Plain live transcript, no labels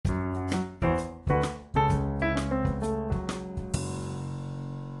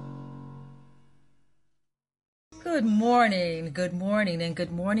Good morning, and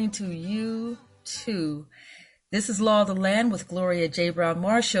good morning to you too. This is Law of the Land with Gloria J. Brown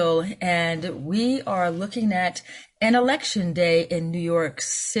Marshall, and we are looking at an election day in New York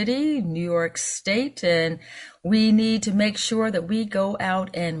City, New York State, and we need to make sure that we go out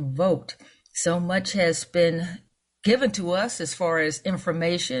and vote. So much has been given to us as far as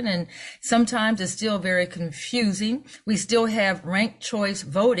information, and sometimes it's still very confusing. We still have ranked choice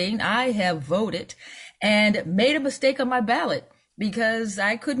voting. I have voted and made a mistake on my ballot because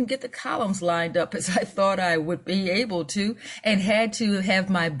I couldn't get the columns lined up as I thought I would be able to, and had to have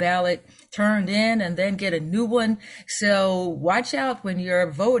my ballot turned in and then get a new one. So watch out when you're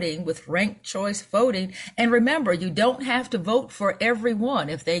voting with ranked choice voting. And remember, you don't have to vote for everyone.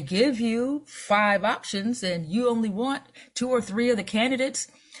 If they give you 5 options and you only want 2 or 3 of the candidates,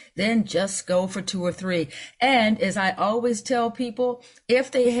 then just go for 2 or 3. And as I always tell people,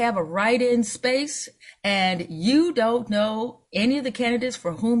 if they have a write-in space and you don't know any of the candidates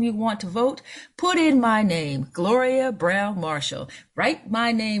for whom you want to vote, put in my name, Gloria Brown Marshall. Write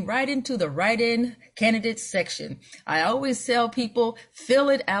my name right into the write-in candidates section. I always tell people, fill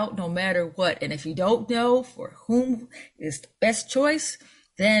it out no matter what. And if you don't know for whom is the best choice,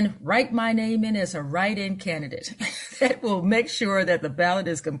 then write my name in as a write-in candidate. That will make sure that the ballot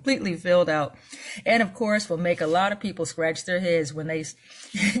is completely filled out. And of course, will make a lot of people scratch their heads when they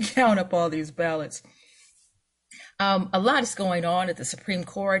count up all these ballots. A lot is going on at the Supreme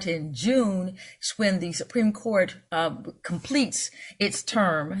Court. In June, when the Supreme Court completes its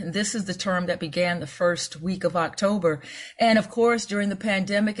term. And this is the term that began the first week of October. And of course, during the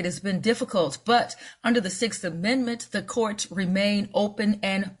pandemic, it has been difficult. But under the Sixth Amendment, the courts remain open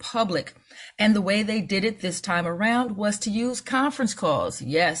and public. And the way they did it this time around was to use conference calls.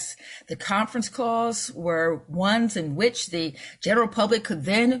 Yes, the conference calls were ones in which the general public could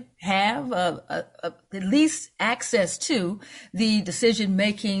then have at least access to the decision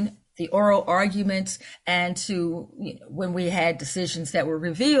making, the oral arguments, and to, when we had decisions that were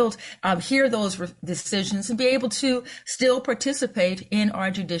revealed, hear those decisions and be able to still participate in our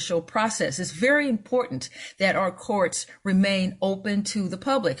judicial process. It's very important that our courts remain open to the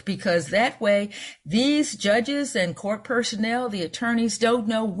public, because that way these judges and court personnel, the attorneys, don't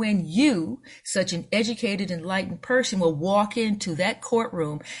know when you, such an educated, enlightened person, will walk into that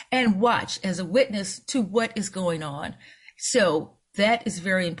courtroom and watch as a witness to what is going on. So that is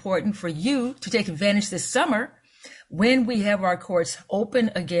very important for you to take advantage this summer when we have our courts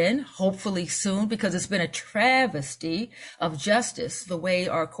open again, hopefully soon, because it's been a travesty of justice, the way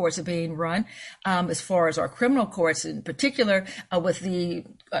our courts are being run, as far as our criminal courts in particular, with the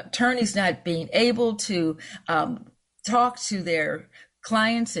attorneys not being able to talk to their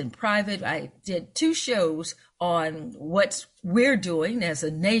clients in private. I did 2 shows on what we're doing as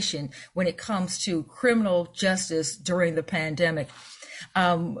a nation when it comes to criminal justice during the pandemic.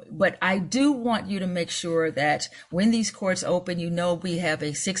 But I do want you to make sure that when these courts open, we have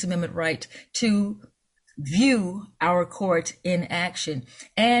a Sixth Amendment right to view our court in action,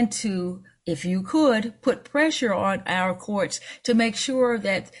 and to, if you could, put pressure on our courts to make sure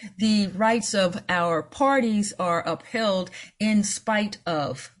that the rights of our parties are upheld in spite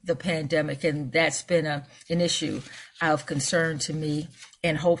of the pandemic. And that's been an issue of concern to me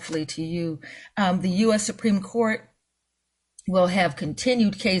and hopefully to you. The U.S. Supreme Court will have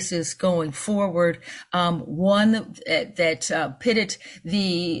continued cases going forward. One that pitted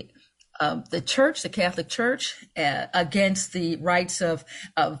the church, the Catholic Church, against the rights of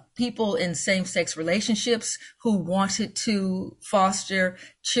people in same-sex relationships who wanted to foster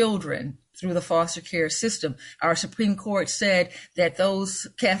children through the foster care system. Our Supreme Court said that those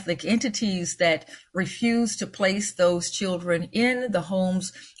Catholic entities that refuse to place those children in the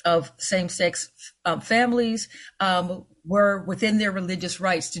homes of same-sex families were within their religious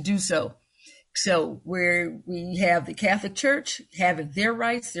rights to do so. So we have the Catholic Church having their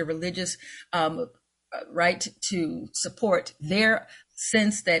rights, their religious right to support their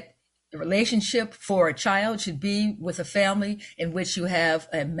sense that the relationship for a child should be with a family in which you have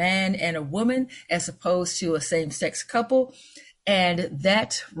a man and a woman as opposed to a same-sex couple. And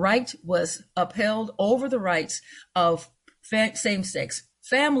that right was upheld over the rights of same-sex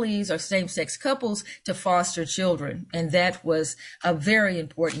families or same-sex couples to foster children. And that was a very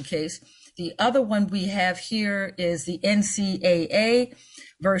important case. The other one we have here is the NCAA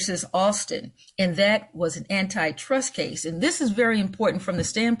versus Austin, and that was an antitrust case. And this is very important from the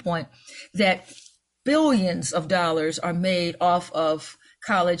standpoint that billions of dollars are made off of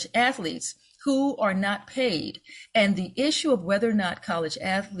college athletes who are not paid. And the issue of whether or not college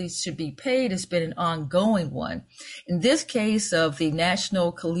athletes should be paid has been an ongoing one. In this case of the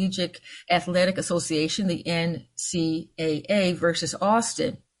National Collegiate Athletic Association, the NCAA versus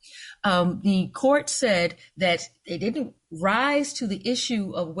Austin, the court said that they didn't rise to the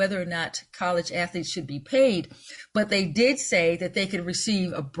issue of whether or not college athletes should be paid, but they did say that they could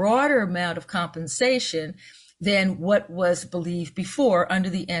receive a broader amount of compensation than what was believed before under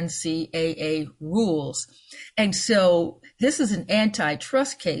the NCAA rules. And so this is an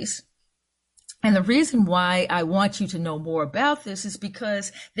antitrust case. And the reason why I want you to know more about this is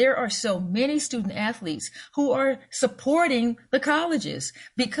because there are so many student athletes who are supporting the colleges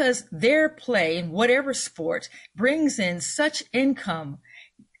because their play in whatever sport brings in such income,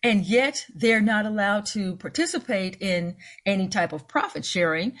 and yet they're not allowed to participate in any type of profit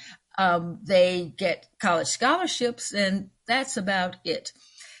sharing. They get college scholarships, and that's about it.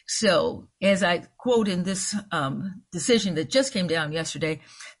 So, as I quote in this decision that just came down yesterday,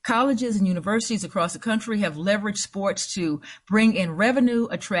 colleges and universities across the country have leveraged sports to bring in revenue,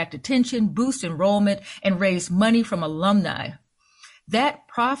 attract attention, boost enrollment, and raise money from alumni. That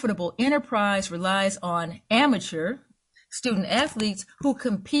profitable enterprise relies on amateur student athletes who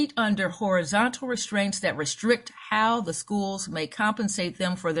compete under horizontal restraints that restrict how the schools may compensate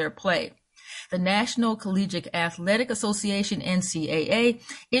them for their play. The National Collegiate Athletic Association, NCAA,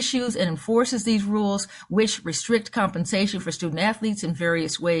 issues and enforces these rules, which restrict compensation for student athletes in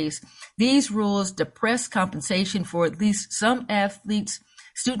various ways. These rules depress compensation for at least some athletes,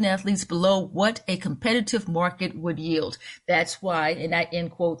 student athletes, below what a competitive market would yield. That's why, and I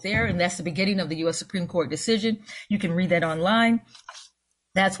end quote there, and that's the beginning of the U.S. Supreme Court decision. You can read that online.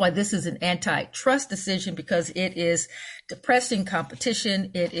 That's why this is an antitrust decision, because it is depressing competition,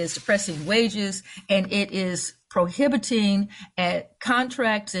 it is depressing wages, and it is prohibiting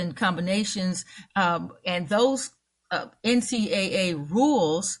contracts and combinations. And those NCAA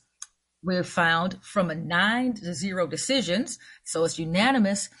rules we've found from a 9-0 decisions, so it's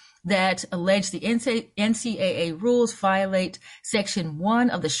unanimous, that allege the NCAA rules violate Section 1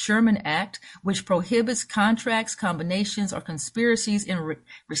 of the Sherman Act, which prohibits contracts, combinations, or conspiracies in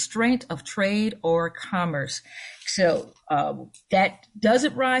restraint of trade or commerce. So that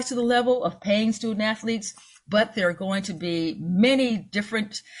doesn't rise to the level of paying student athletes, but there are going to be many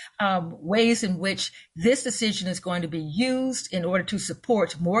different ways in which this decision is going to be used in order to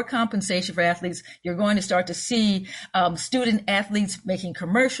support more compensation for athletes. You're going to start to see student athletes making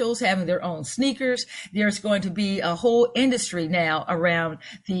commercials, having their own sneakers. There's going to be a whole industry now around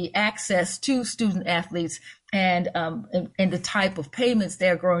the access to student athletes and the type of payments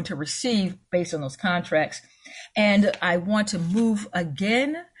they're going to receive based on those contracts. And I want to move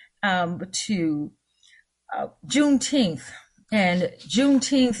again to Juneteenth. And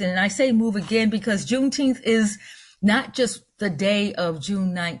Juneteenth, and I say move again because Juneteenth is not just the day of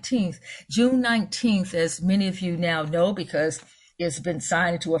June 19th. June 19th, as many of you now know, because it's been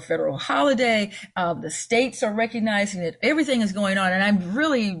signed into a federal holiday, the states are recognizing it. Everything is going on, and I'm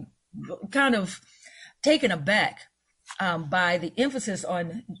really kind of taken aback by the emphasis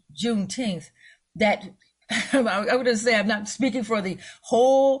on Juneteenth that I would say I'm not speaking for the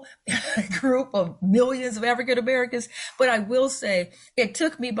whole group of millions of African Americans, but I will say it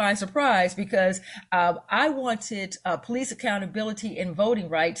took me by surprise because I wanted police accountability and voting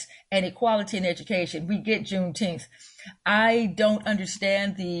rights and equality in education. We get Juneteenth. I don't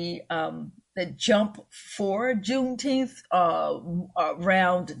understand the jump for Juneteenth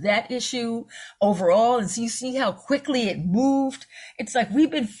around that issue overall. And so you see how quickly it moved. It's like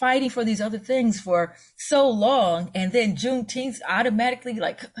we've been fighting for these other things for so long. And then Juneteenth automatically,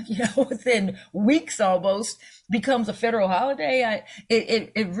 within weeks almost, becomes a federal holiday.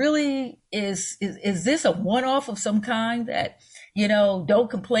 It really is this a one-off of some kind that, don't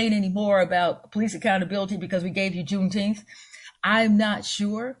complain anymore about police accountability because we gave you Juneteenth? I'm not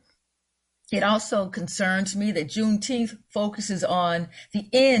sure. It also concerns me that Juneteenth focuses on the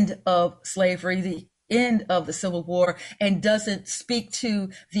end of slavery, the end of the Civil War, and doesn't speak to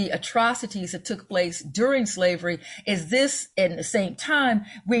the atrocities that took place during slavery. Is this, at the same time,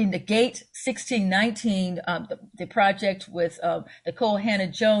 we negate 1619, the project with Nicole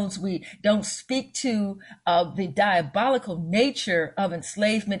Hannah-Jones. We don't speak to the diabolical nature of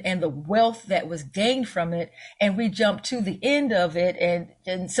enslavement and the wealth that was gained from it, and we jump to the end of it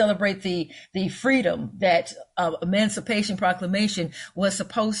and celebrate the freedom that Emancipation Proclamation was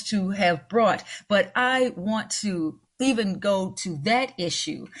supposed to have brought. But I want to even go to that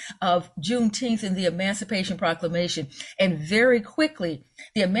issue of Juneteenth and the Emancipation Proclamation. And very quickly,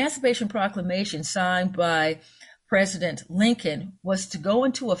 the Emancipation Proclamation signed by President Lincoln was to go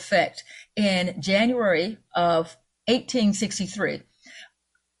into effect in January of 1863.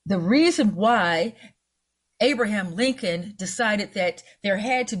 The reason why Abraham Lincoln decided that there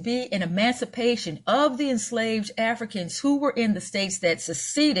had to be an emancipation of the enslaved Africans who were in the states that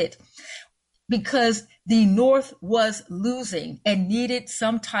seceded, because the North was losing and needed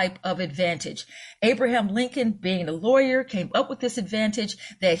some type of advantage. Abraham Lincoln, being a lawyer, came up with this advantage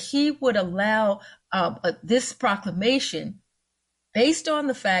that he would allow this proclamation based on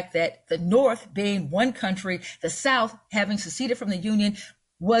the fact that the North being one country, the South having seceded from the Union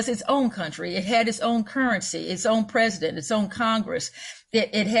was its own country. It had its own currency, its own president, its own Congress.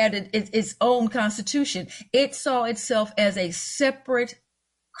 It had its own constitution. It saw itself as a separate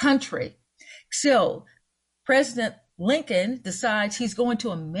country. So President Lincoln decides he's going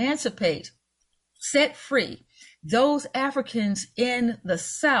to emancipate, set free those Africans in the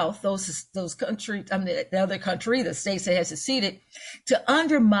South, those countries, the other country, the states that had seceded, to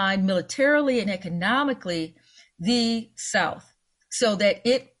undermine militarily and economically the South, so that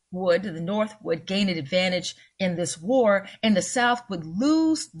the North would gain an advantage in this war, and the South would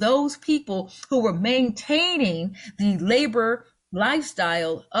lose those people who were maintaining the labor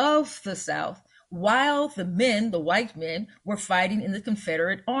lifestyle of the South, while the white men, were fighting in the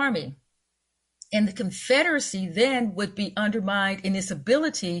Confederate Army. And the Confederacy then would be undermined in its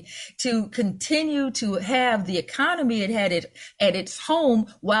ability to continue to have the economy it had at its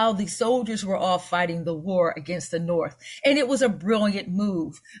home while the soldiers were all fighting the war against the North. And it was a brilliant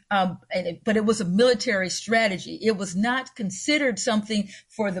move, but it was a military strategy. It was not considered something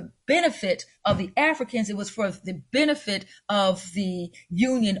for the benefit of the Africans. It was for the benefit of the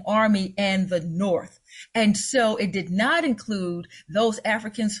Union Army and the North. And so it did not include those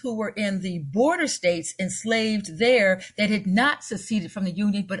Africans who were in the border states enslaved there that had not seceded from the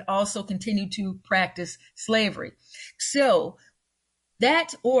Union, but also continued to practice slavery. So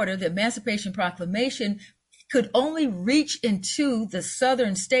that order, the Emancipation Proclamation, could only reach into the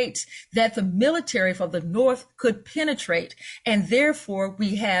southern states that the military from the North could penetrate. And therefore,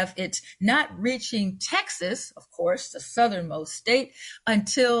 we have it not reaching Texas, of course, the southernmost state,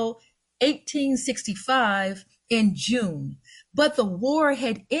 until 1865 in June. But the war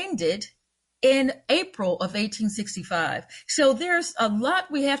had ended in April of 1865. So there's a lot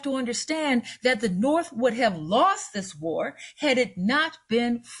we have to understand, that the North would have lost this war had it not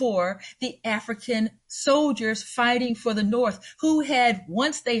been for the African soldiers fighting for the North, who had,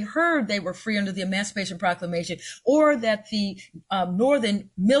 once they heard they were free under the Emancipation Proclamation, or that the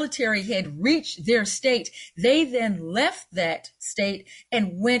Northern military had reached their state, they then left that state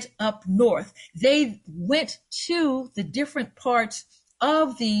and went up north. They went to the different parts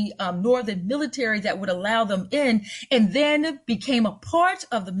of the Northern military that would allow them in, and then became a part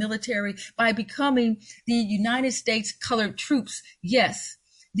of the military by becoming the United States Colored Troops. Yes,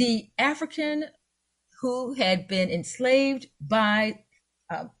 the African who had been enslaved by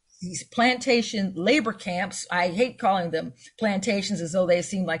these plantation labor camps, I hate calling them plantations as though they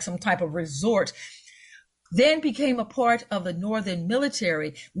seem like some type of resort, then became a part of the Northern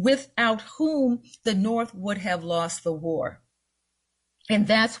military, without whom the North would have lost the war. And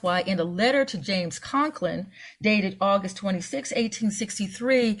that's why in a letter to James Conklin, dated August 26,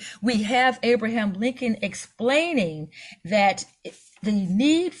 1863, we have Abraham Lincoln explaining that the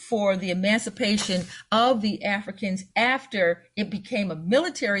need for the emancipation of the Africans after it became a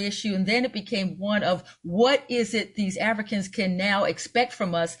military issue, and then it became one of what is it these Africans can now expect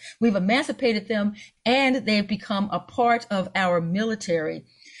from us. We've emancipated them and they've become a part of our military.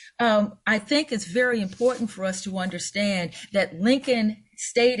 I think it's very important for us to understand that Lincoln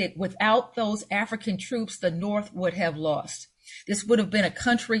stated without those African troops, the North would have lost. This would have been a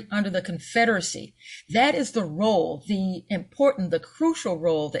country under the Confederacy. That is the role, the crucial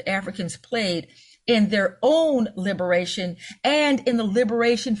role that Africans played in their own liberation and in the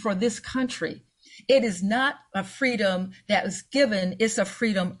liberation for this country. It is not a freedom that was given, it's a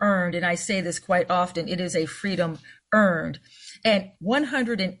freedom earned. And I say this quite often, it is a freedom earned. And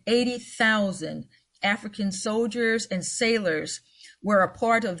 180,000 African soldiers and sailors were a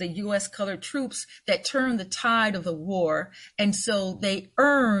part of the U.S. colored troops that turned the tide of the war. And so they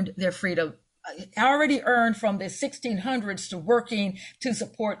earned their freedom, already earned from the 1600s to working to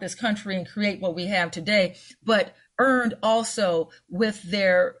support this country and create what we have today, but earned also with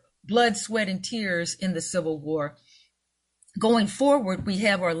their blood, sweat, and tears in the Civil War. Going forward, we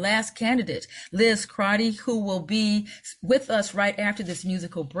have our last candidate, Liz Crotty, who will be with us right after this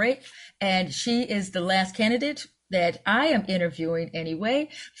musical break. And she is the last candidate that I am interviewing anyway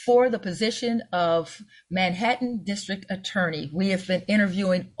for the position of Manhattan District Attorney. We have been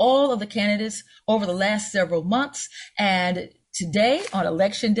interviewing all of the candidates over the last several months, and today, on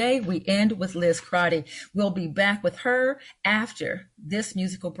Election Day, we end with Liz Crotty. We'll be back with her after this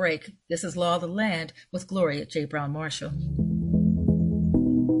musical break. This is Law of the Land with Gloria J. Brown Marshall.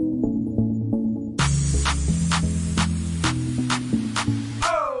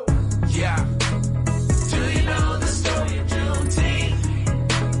 Oh, yeah. Do you know the story of Juneteenth?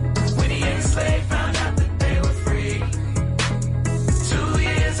 When the enslaved found out that they were free. 2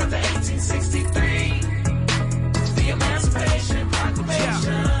 years after 1863. The Emancipation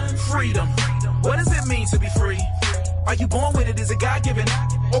Proclamation. Yeah. Freedom. What does it mean to be free? Are you born with it? Is it God-given?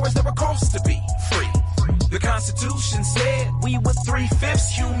 Or is there a cost to be free? The Constitution said we were 3/5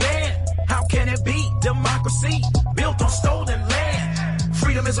 human. How can it be? Democracy built on stolen land.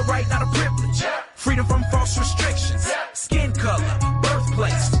 Freedom is a right, not a privilege. Freedom from false restrictions. Skin color,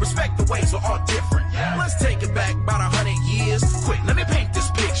 birthplace, respect the ways we're all different. Let's take it back about 100 years. Quick, let me paint this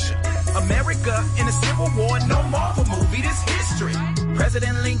picture. America in a civil war, no Marvel movie, this history.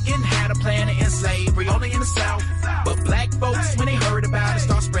 President Lincoln had a plan to end slavery only in the South. But black folks, when they heard about it,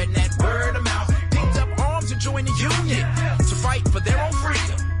 start spreading that word of mouth. Picked up arms and joined the Union to fight for their own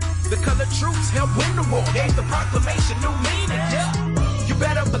freedom. The colored troops helped win the war, gave the proclamation new meaning. Yeah, you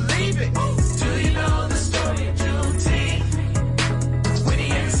better believe it. Do you know the story of Juneteenth? When the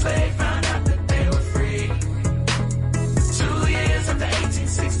enslaved found out that they were free. 2 years after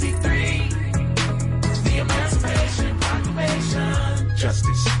 1863. The Emancipation Proclamation.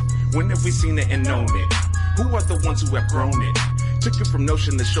 Justice. When have we seen it and known it? Who are the ones who have grown it? Took it from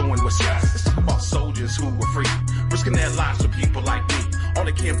notion to showing what's yes. Let's talk about soldiers who were free, risking their lives for people like me. All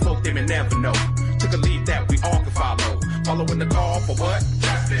the kinfolk they may never know. Took a lead that we all could follow. Following the call for what?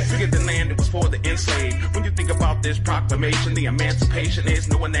 Justice. Freed the land, it was for the enslaved. When you think about this proclamation, the emancipation is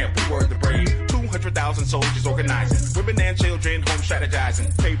knowing that we were the brave. 200,000 soldiers organizing, women and children home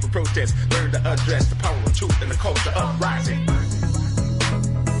strategizing. Paper protests, learn to address the power of truth and the culture uprising.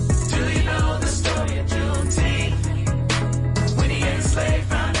 Do you know the story of Juneteenth? When the enslaved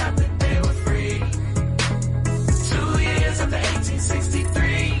found out that they were free. 2 years after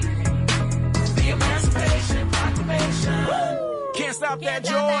 1863. The Emancipation Proclamation. Can't stop that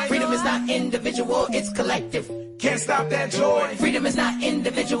joy. Freedom is not individual, it's collective. Can't stop that joy. Freedom is not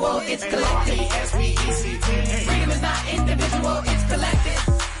individual, it's collective. R-E-S-P-E-C-T. Freedom is not individual, it's collective.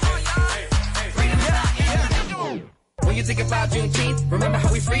 Freedom is not individual. When you think about Juneteenth, remember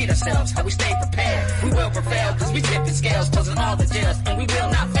how we freed ourselves, how we stayed prepared. We will prevail, cause we tip the scales, closing all the jails, and we will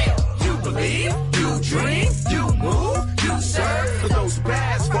not fail. You believe, you dream, you move, you serve. For those who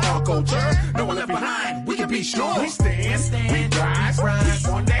pass for our culture, no one left behind, we can be sure. We stand, we rise,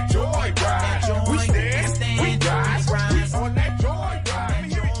 we on that joy ride. We stand, we rise, we on that joy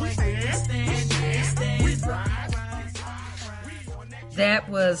ride. We stand, we rise. That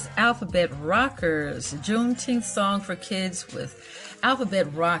was Alphabet Rockers, Juneteenth song for kids with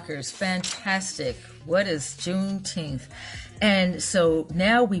Alphabet Rockers. Fantastic. What is Juneteenth? And so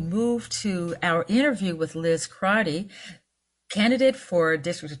now we move to our interview with Liz Crotty, candidate for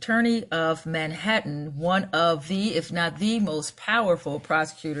District Attorney of Manhattan, one of the, if not the most powerful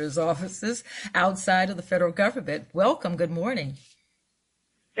prosecutor's offices outside of the federal government. Welcome. Good morning.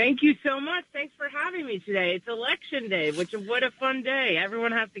 Thank you so much. Thanks for having me today. It's Election Day, what a fun day.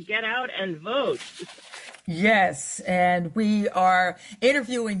 Everyone has to get out and vote. Yes, and we are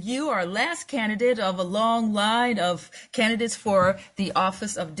interviewing you, our last candidate of a long line of candidates for the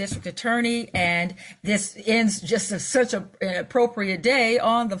office of District Attorney, and this ends just such an appropriate day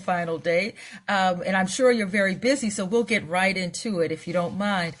on the final day, and I'm sure you're very busy, so we'll get right into it if you don't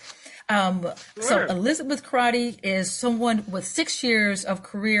mind. So Elizabeth Crotty is someone with 6 years of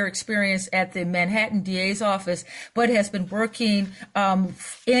career experience at the Manhattan DA's office, but has been working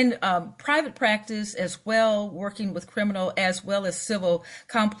in private practice as well, working with criminal as well as civil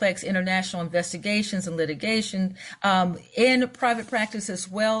complex international investigations and litigation in private practice as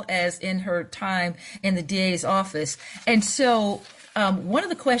well as in her time in the DA's office. And so one of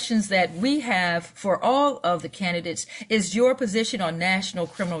the questions that we have for all of the candidates is your position on national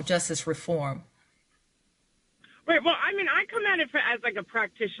criminal justice reform. Right. Well, I mean, I come at it as like a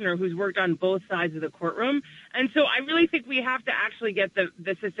practitioner who's worked on both sides of the courtroom. And so I really think we have to actually get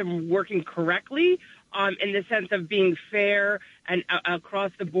the system working correctly in the sense of being fair and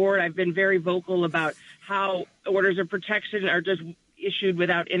across the board. I've been very vocal about how orders of protection are just issued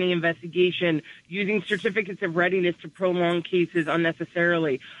without any investigation, using certificates of readiness to prolong cases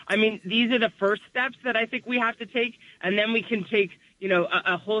unnecessarily. I mean, these are the first steps that I think we have to take, and then we can take,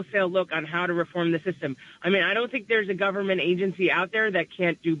 a wholesale look on how to reform the system. I mean, I don't think there's a government agency out there that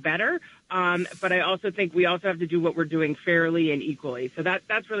can't do better, but I also think we also have to do what we're doing fairly and equally. So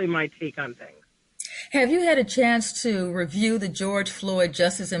that's really my take on things. Have you had a chance to review the George Floyd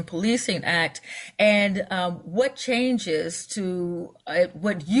Justice and Policing Act, and what changes to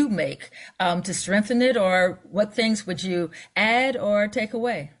what you make to strengthen it, or what things would you add or take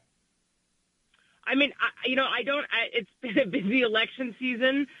away? I mean, it's been a busy election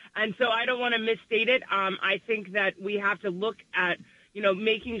season, and so I don't want to misstate it. I think that we have to look at,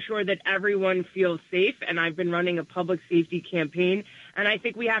 making sure that everyone feels safe, and I've been running a public safety campaign, and I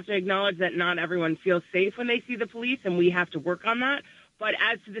think we have to acknowledge that not everyone feels safe when they see the police, and we have to work on that. But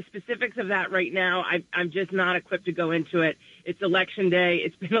as to the specifics of that right now, I'm just not equipped to go into it. It's election day.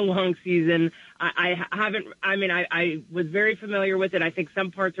 It's been a long season. I was very familiar with it. I think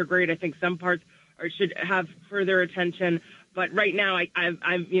some parts are great. I think some parts should have further attention. But right now,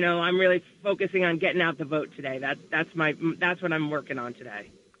 I'm really focusing on getting out the vote today. That's what I'm working on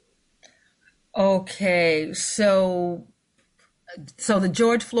today. Okay, so the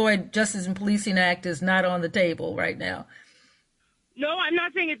George Floyd Justice and Policing Act is not on the table right now. No, I'm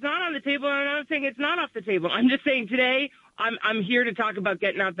not saying it's not on the table. I'm not saying it's not off the table. I'm just saying today I'm here to talk about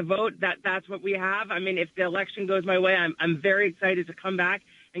getting out the vote. That's what we have. I mean, if the election goes my way, I'm very excited to come back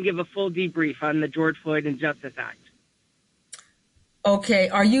and give a full debrief on the George Floyd and Justice Act. Okay.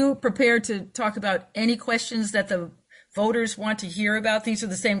 Are you prepared to talk about any questions that the voters want to hear about? These are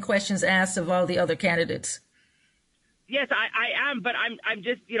the same questions asked of all the other candidates. Yes, I am, but I'm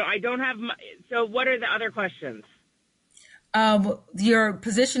just, I don't have so what are the other questions? Your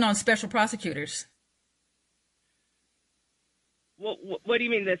position on special prosecutors. What do you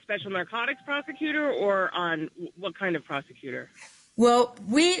mean, the special narcotics prosecutor, or on what kind of prosecutor? Well,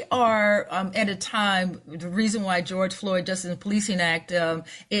 we are at a time, the reason why George Floyd Justice and Policing Act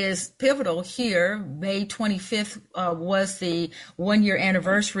is pivotal here. May 25th was the 1-year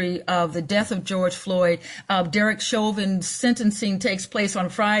anniversary of the death of George Floyd. Derek Chauvin's sentencing takes place on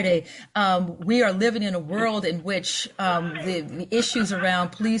Friday. We are living in a world in which the issues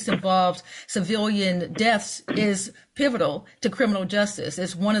around police-involved civilian deaths is pivotal to criminal justice.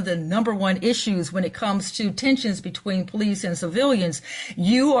 It's one of the number one issues when it comes to tensions between police and civilians.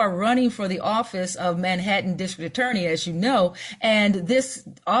 You are running for the office of Manhattan District Attorney, as you know, and this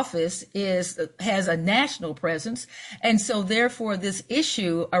office has a national presence. And so therefore this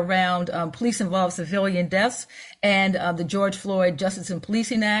issue around police-involved civilian deaths and the George Floyd Justice and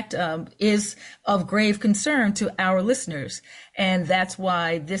Policing Act is of grave concern to our listeners. And that's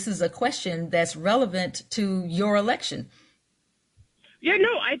why this is a question that's relevant to your election. Yeah,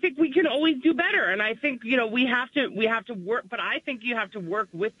 no, I think we can always do better. And I think, we have to work, but I think you have to work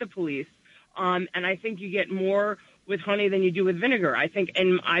with the police. And I think you get more with honey than you do with vinegar. I think,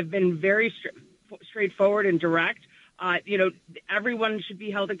 and I've been very straightforward and direct. Everyone should be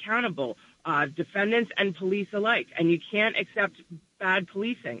held accountable, defendants and police alike. And you can't accept bad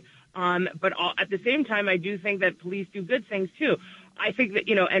policing. But at the same time, I do think that police do good things too. I think that,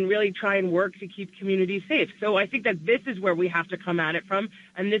 and really try and work to keep communities safe. So I think that this is where we have to come at it from,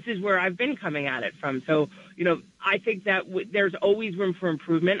 and this is where I've been coming at it from. So, I think that there's always room for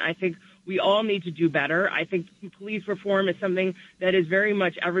improvement. I think we all need to do better. I think police reform is something that is very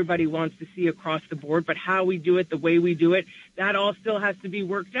much everybody wants to see across the board, but how we do it, the way we do it, that all still has to be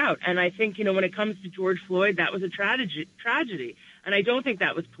worked out. And I think, when it comes to George Floyd, that was a tragedy. And I don't think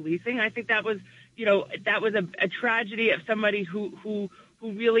that was policing. I think that was, a tragedy of somebody who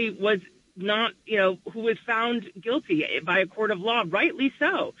really was not, who was found guilty by a court of law, rightly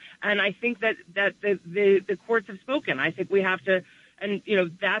so. And I think that the courts have spoken. I think we have to, and,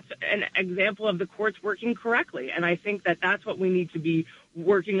 that's an example of the courts working correctly. And I think that that's what we need to be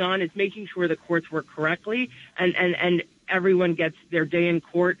working on, is making sure the courts work correctly and everyone gets their day in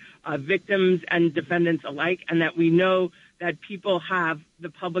court, victims and defendants alike, and that we know that people have the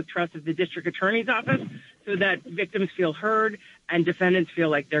public trust of the district attorney's office so that victims feel heard and defendants feel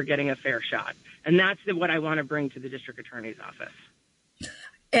like they're getting a fair shot. And that's what I want to bring to the district attorney's office.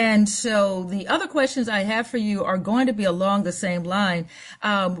 And so the other questions I have for you are going to be along the same line.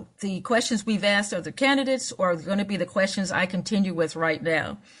 The questions we've asked other candidates are going to be the questions I continue with right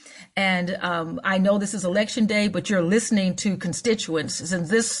now. And I know this is election day, but you're listening to constituents. Since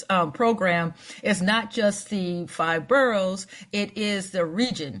this program is not just the 5 boroughs, it is the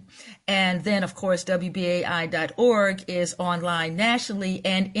region. And then, of course, WBAI.org is online nationally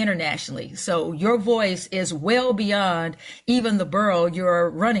and internationally. So your voice is well beyond even the borough you're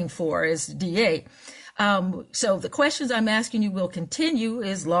running for as DA. So the questions I'm asking you will continue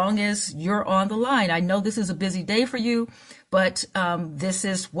as long as you're on the line. I know this is a busy day for you, but this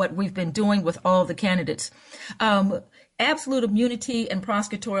is what we've been doing with all the candidates. Absolute immunity and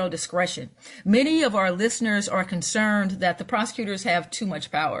prosecutorial discretion. Many of our listeners are concerned that the prosecutors have too much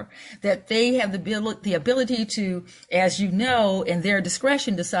power, that they have the ability to, as you know, in their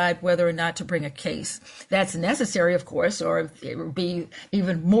discretion, decide whether or not to bring a case. That's necessary, of course, or it would be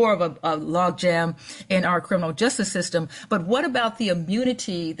even more of a logjam in our criminal justice system. But what about the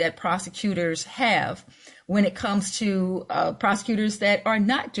immunity that prosecutors have when it comes to prosecutors that are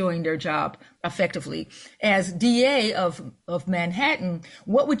not doing their job effectively? As DA of Manhattan,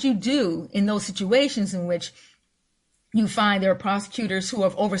 what would you do in those situations in which you find there are prosecutors who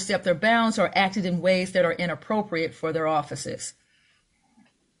have overstepped their bounds or acted in ways that are inappropriate for their offices?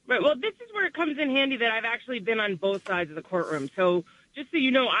 Right. Well, this is where it comes in handy that I've actually been on both sides of the courtroom. So just so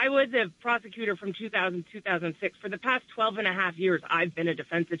you know, I was a prosecutor from 2000 to 2006. For the past 12 and a half years, I've been a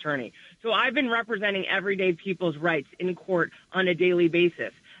defense attorney. So I've been representing everyday people's rights in court on a daily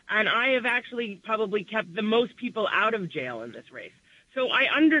basis. And I have actually probably kept the most people out of jail in this race. So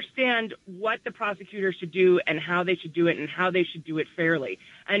I understand what the prosecutor should do and how they should do it and how they should do it fairly.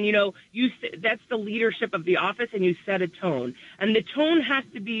 And, you know, that's the leadership of the office, and you set a tone. And the tone has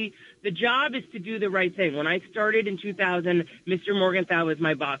to be, the job is to do the right thing. When I started in 2000, Mr. Morgenthau was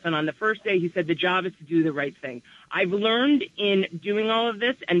my boss. And on the first day, he said, the job is to do the right thing. I've learned in doing all of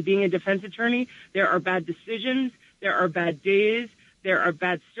this and being a defense attorney, there are bad decisions, there are bad days, there are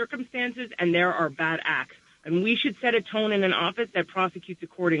bad circumstances, and there are bad acts. And we should set a tone in an office that prosecutes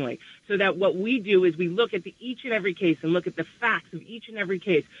accordingly, so that what we do is we look at each and every case and look at the facts of each and every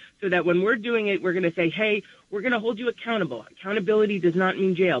case, so that when we're doing it, we're going to say, hey, we're going to hold you accountable. Accountability does not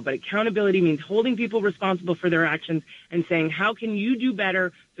mean jail, but accountability means holding people responsible for their actions and saying, how can you do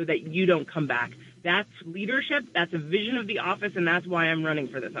better so that you don't come back? That's leadership. That's a vision of the office, and that's why I'm running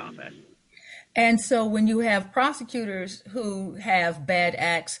for this office. And so when you have prosecutors who have bad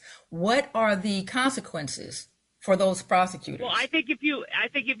acts, what are the consequences for those prosecutors? Well, I think if you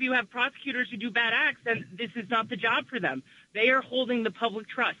have prosecutors who do bad acts, then this is not the job for them. They are holding the public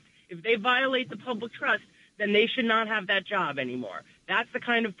trust. If they violate the public trust, then they should not have that job anymore. That's the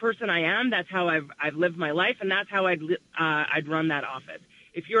kind of person I am. That's how I've lived my life, and that's how I'd run that office.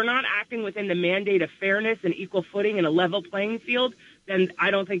 If you're not acting within the mandate of fairness and equal footing and a level playing field, then I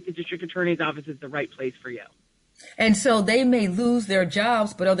don't think the district attorney's office is the right place for you. And so they may lose their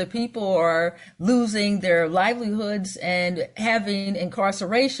jobs, but other people are losing their livelihoods and having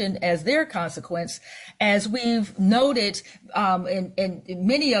incarceration as their consequence, as we've noted in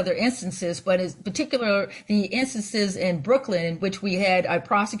many other instances, but in particular the instances in Brooklyn in which we had a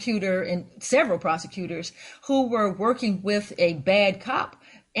prosecutor and several prosecutors who were working with a bad cop.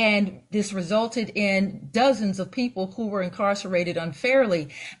 And this resulted in dozens of people who were incarcerated unfairly.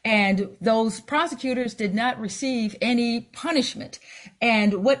 And those prosecutors did not receive any punishment.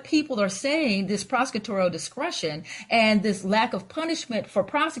 And what people are saying, this prosecutorial discretion and this lack of punishment for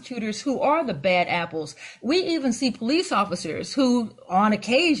prosecutors who are the bad apples. We even see police officers who on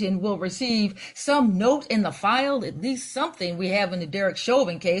occasion will receive some note in the file, at least something. We have in the Derek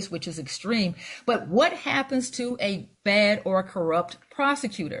Chauvin case, which is extreme. But what happens to a bad or corrupt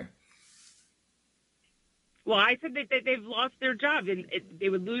prosecutor? Well, I said that they've lost their job. They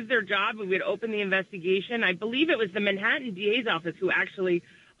would lose their job. We would open the investigation. I believe it was the Manhattan DA's office who actually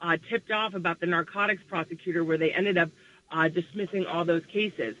tipped off about the narcotics prosecutor, where they ended up dismissing all those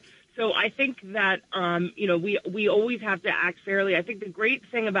cases. So I think that, we always have to act fairly. I think the great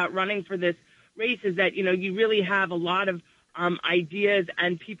thing about running for this race is that, you really have a lot of ideas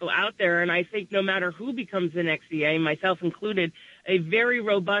and people out there. And I think no matter who becomes the next DA, myself included, a very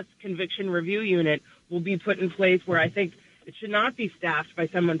robust conviction review unit will be put in place where I think it should not be staffed by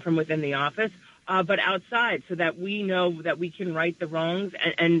someone from within the office, but outside, so that we know that we can right the wrongs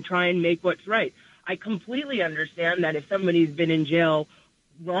and try and make what's right. I completely understand that if somebody's been in jail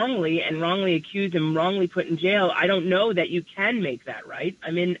wrongly and wrongly accused and wrongly put in jail, I don't know that you can make that right.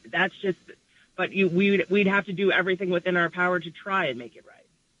 I mean, that's just... But we'd have to do everything within our power to try and make it right.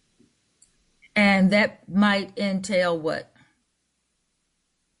 And that might entail what?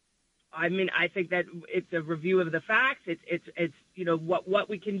 I mean, I think that it's a review of the facts. It's what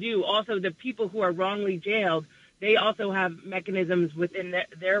we can do. Also, the people who are wrongly jailed, they also have mechanisms within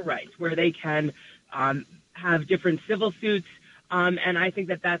their rights where they can have different civil suits. And I think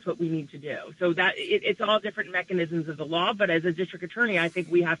that that's what we need to do. So that it's all different mechanisms of the law. But as a district attorney, I think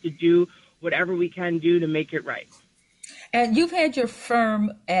we have to do whatever we can do to make it right. And you've had your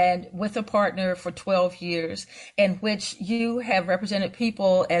firm and with a partner for 12 years, in which you have represented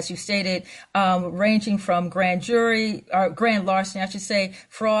people, as you stated, ranging from grand jury or grand larceny, I should say,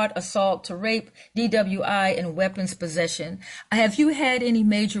 fraud, assault to rape, DWI, and weapons possession. Have you had any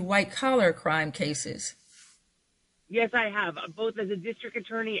major white collar crime cases? Yes, I have, both as a district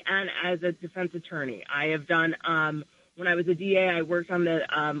attorney and as a defense attorney. I have done, when I was a DA, I worked on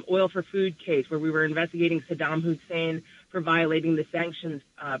the oil for food case where we were investigating Saddam Hussein for violating the sanctions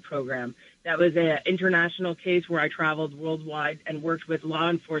program. That was an international case where I traveled worldwide and worked with law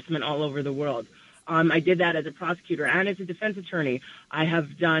enforcement all over the world. I did that as a prosecutor and as a defense attorney. I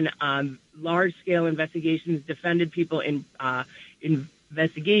have done large-scale investigations, defended people in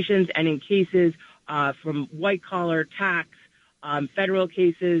investigations and in cases from white-collar tax, federal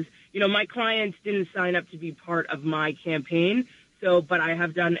cases. You know, my clients didn't sign up to be part of my campaign, but I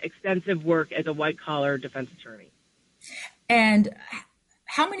have done extensive work as a white-collar defense attorney. And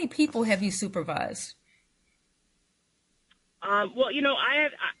how many people have you supervised? Well, you know,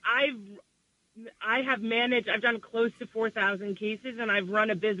 I have managed, I've done close to 4,000 cases, and I've run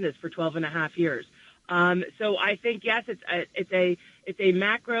a business for 12 and a half years. So I think, yes, it's a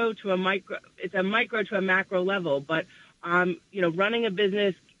macro to a micro, it's a micro to a macro level, but, you know, running a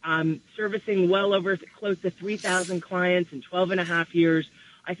business, servicing well over close to 3,000 clients in 12 and a half years,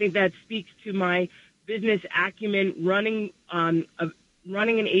 I think that speaks to my business acumen, running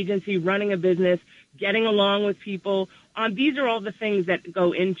an agency, running a business, getting along with people. These are all the things that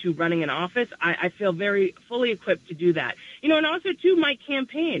go into running an office. I feel very fully equipped to do that. You know, and also, too, my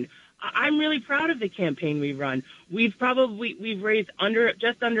campaign. I'm really proud of the campaign we run. We've raised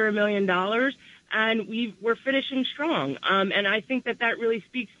just under $1 million, and we're finishing strong. And I think that really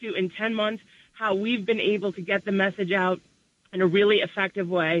speaks to, in 10 months, how we've been able to get the message out in a really effective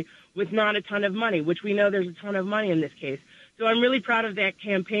way with not a ton of money, which we know there's a ton of money in this case. So I'm really proud of that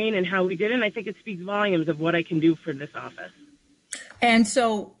campaign and how we did it, and I think it speaks volumes of what I can do for this office. And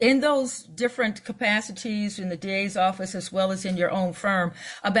so in those different capacities in the DA's office as well as in your own firm,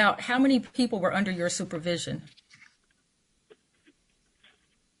 about how many people were under your supervision?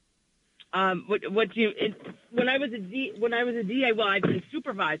 When I was a DA, well, I've been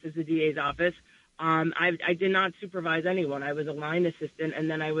supervised as a DA's office. I did not supervise anyone. I was a line assistant, and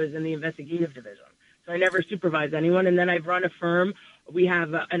then I was in the investigative division. So I never supervised anyone. And then I've run a firm. We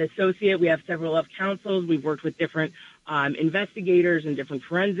have an associate. We have several of counsels. We've worked with different investigators and different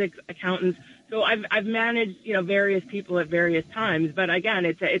forensic accountants. So I've managed, you know, various people at various times. But again,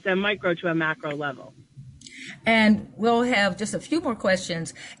 it's a micro to a macro level. And we'll have just a few more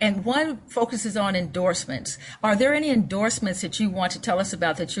questions. And one focuses on endorsements. Are there any endorsements that you want to tell us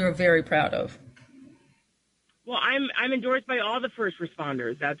about that you're very proud of? Well, I'm endorsed by all the first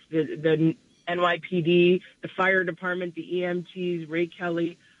responders. That's the NYPD, the fire department, the EMTs, Ray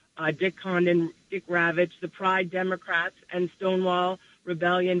Kelly, Dick Condon, Dick Ravitch, the Pride Democrats, and Stonewall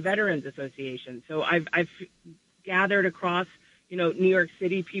Rebellion Veterans Association. So I've gathered across, you know, New York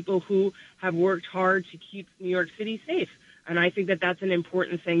City people who have worked hard to keep New York City safe. And I think that that's an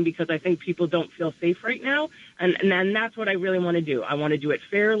important thing because I think people don't feel safe right now. And that's what I really want to do. I want to do it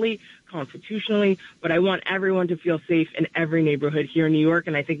fairly, constitutionally, but I want everyone to feel safe in every neighborhood here in New York.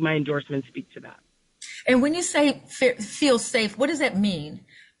 And I think my endorsements speak to that. And when you say feel safe, what does that mean?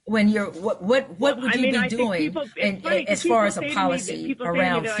 When you're, what would you be doing as far as a policy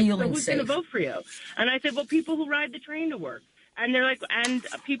around feeling who's safe? Who's going to vote for you? And I said, well, people who ride the train to work. And they're like, and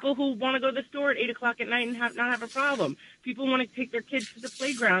people who want to go to the store at 8 o'clock at night and not have a problem. People want to take their kids to the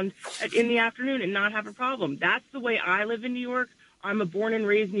playground in the afternoon and not have a problem. That's the way I live in New York. I'm a born and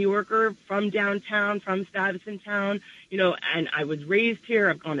raised New Yorker from downtown, from Stuyvesant Town, you know, and I was raised here.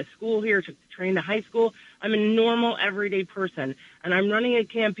 I've gone to school here, to train to high school. I'm a normal, everyday person, and I'm running a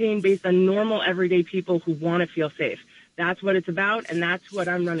campaign based on normal, everyday people who want to feel safe. That's what it's about, and that's what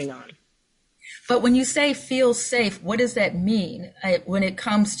I'm running on. But when you say feel safe, what does that mean when it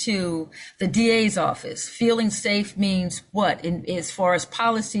comes to the DA's office? Feeling safe means what as far as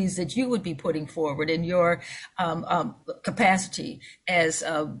policies that you would be putting forward in your capacity as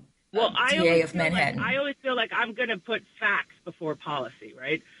DA of Manhattan? I always feel like I'm going to put facts before policy,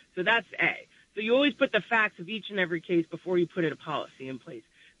 right? So that's A. So you always put the facts of each and every case before you put a policy in place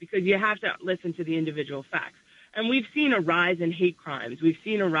because you have to listen to the individual facts. And we've seen a rise in hate crimes. We've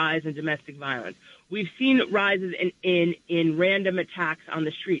seen a rise in domestic violence. We've seen rises in random attacks on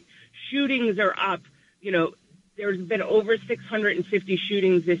the street. Shootings are up. You know, there's been over 650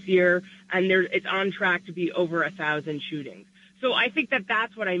 shootings this year, and it's on track to be over 1,000 shootings. So I think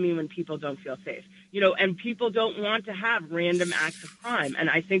that's what I mean when people don't feel safe, and people don't want to have random acts of crime. And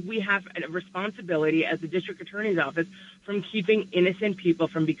I think we have a responsibility as the district attorney's office from keeping innocent people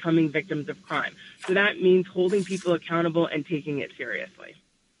from becoming victims of crime. So that means holding people accountable and taking it seriously.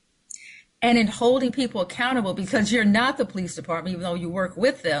 And in holding people accountable, because you're not the police department, even though you work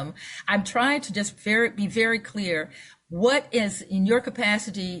with them, I'm trying to just be very clear. What is, in your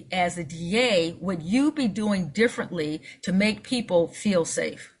capacity as a DA, would you be doing differently to make people feel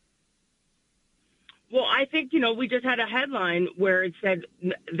safe? Well, I think, we just had a headline where it said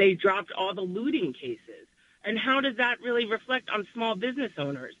they dropped all the looting cases. And how does that really reflect on small business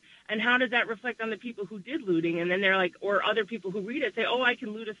owners? And how does that reflect on the people who did looting? And then they're like, or other people who read it say, oh, I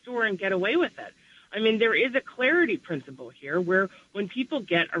can loot a store and get away with it. I mean, there is a clarity principle here where when people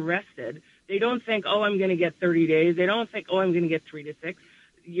get arrested, they don't think, oh, I'm going to get 30 days. They don't think, oh, I'm going to get 3 to 6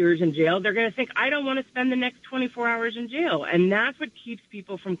 years in jail. They're going to think, I don't want to spend the next 24 hours in jail. And that's what keeps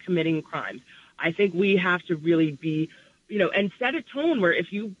people from committing crimes. I think we have to really be, and set a tone where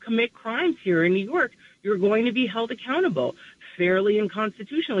if you commit crimes here in New York, you're going to be held accountable fairly and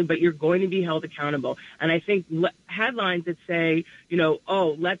constitutionally, but you're going to be held accountable. And I think headlines that say,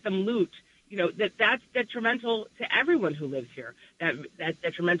 oh, let them loot, that's detrimental to everyone who lives here. That's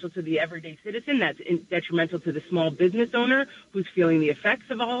detrimental to the everyday citizen. That's detrimental to the small business owner who's feeling the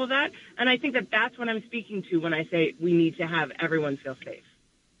effects of all of that. And I think that's what I'm speaking to when I say we need to have everyone feel safe.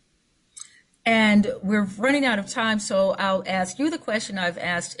 And we're running out of time, so I'll ask you the question I've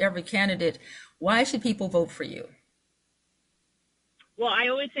asked every candidate. Why should people vote for you? Well, I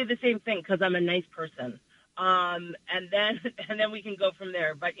always say the same thing because I'm a nice person. And then we can go from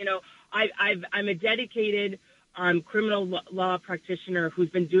there. But, I'm a dedicated criminal law practitioner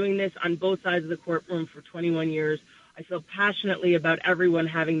who's been doing this on both sides of the courtroom for 21 years. I feel passionately about everyone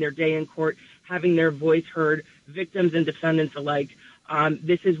having their day in court, having their voice heard, victims and defendants alike.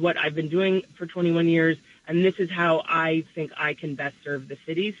 This is what I've been doing for 21 years, and this is how I think I can best serve the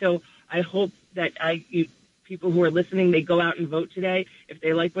city. So I hope that people who are listening, they go out and vote today. If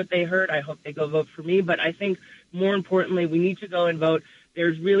they like what they heard, I hope they go vote for me. But I think more importantly, we need to go and vote.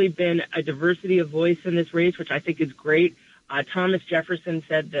 There's really been a diversity of voice in this race, which I think is great. Thomas Jefferson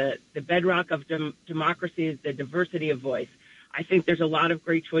said the bedrock of democracy is the diversity of voice. I think there's a lot of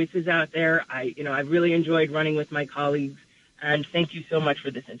great choices out there. I've really enjoyed running with my colleagues, and thank you so much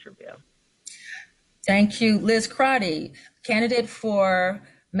for this interview. Thank you, Liz Crotty, candidate for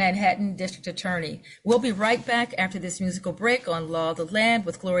Manhattan District Attorney. We'll be right back after this musical break on Law of the Land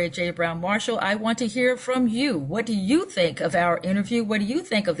with Gloria J. Brown Marshall. I want to hear from you. What do you think of our interview? What do you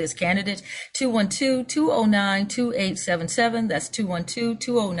think of this candidate? 212-209-2877. That's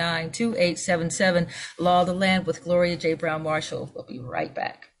 212-209-2877. Law of the Land with Gloria J. Brown Marshall. We'll be right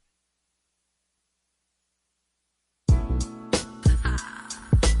back.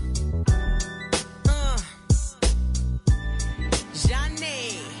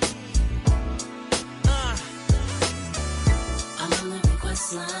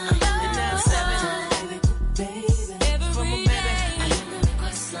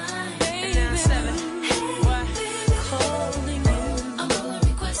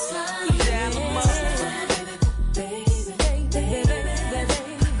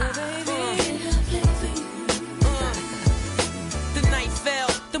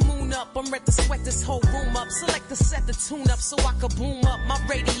 I'm ready to sweat this whole room up. Select the set, the tune up so I could boom up my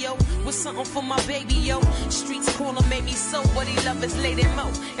radio with something for my baby, yo. Streets calling made me so, but he love his lady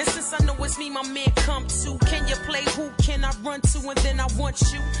mo. And since I know it's me, my man come to. Can you play who can I run to? And then I want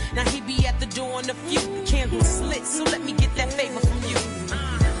you. Now he be at the door on the few candles slit, so let me get that favor from you.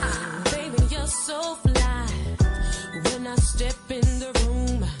 Baby, you're so fly when I step in the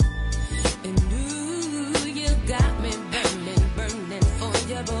room. And ooh, you got me burning for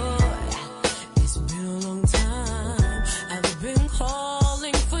your boy. It's been a long time, I've been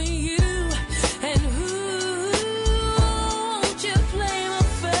calling for you. And ooh, won't you play my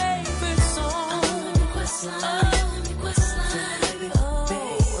favorite song?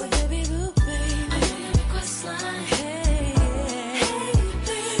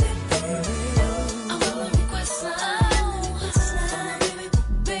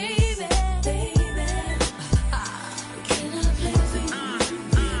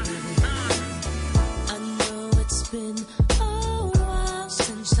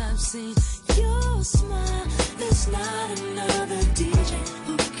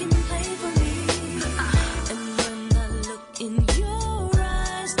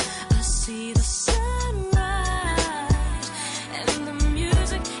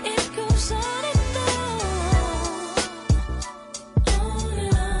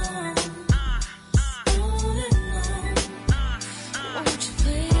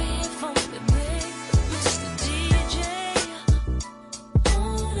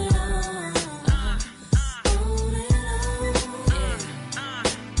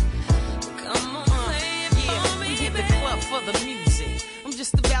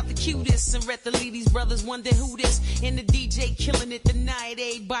 cutest. And let the ladies brothers wonder who this. And the DJ killing it tonight.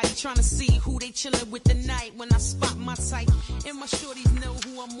 Everybody trying to see who they chilling with tonight. When I spot my type, and my shorties know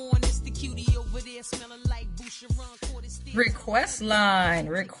who I'm on. It's the cutie over there smelling like Boucheron. Request line.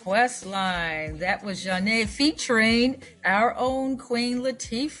 That was Janae featuring our own Queen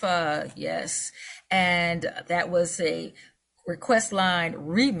Latifah. Yes. And that was a request line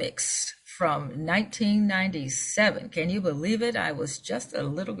remix from 1997. Can you believe it? I was just a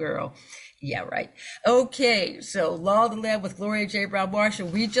little girl. Yeah, right. Okay, so Law of the Land with Gloria J. Brown Marshall.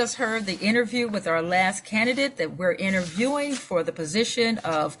 We just heard the interview with our last candidate that we're interviewing for the position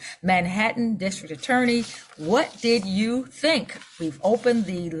of Manhattan District Attorney. What did you think? We've opened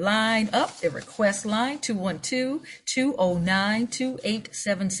the line up, the request line,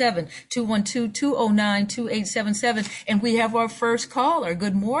 212-209-2877, 212-209-2877, and we have our first caller.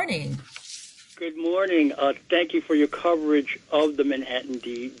 Good morning. Good morning. Thank you for your coverage of the Manhattan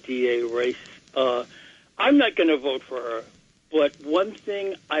DA race. I'm not going to vote for her, but one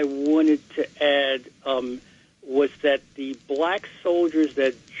thing I wanted to add was that the black soldiers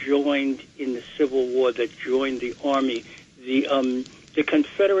that joined in the Civil War, that joined the Army, the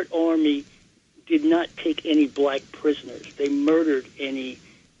Confederate Army did not take any black prisoners. They murdered any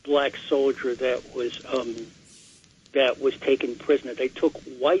black soldier that was taken prisoner. They took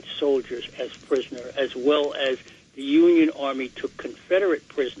white soldiers as prisoner, as well as the Union Army took Confederate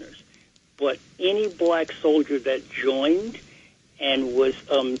prisoners. But any black soldier that joined and was,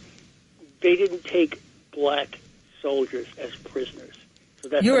 they didn't take black soldiers as prisoners. So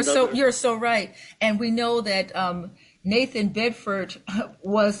that's you're so right. And we know that Nathan Bedford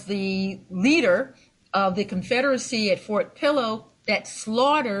was the leader of the Confederacy at Fort Pillow that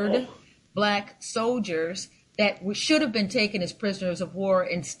slaughtered black soldiers that should have been taken as prisoners of war.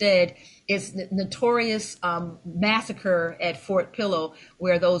 Instead, it's the notorious massacre at Fort Pillow,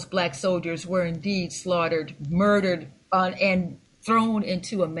 where those black soldiers were indeed slaughtered, murdered, and thrown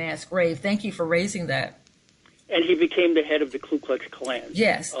into a mass grave. Thank you for raising that. And he became the head of the Ku Klux Klan.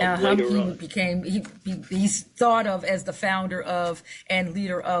 Yes, he's thought of as the founder of and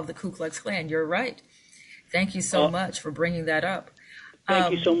leader of the Ku Klux Klan. You're right. Thank you so much for bringing that up.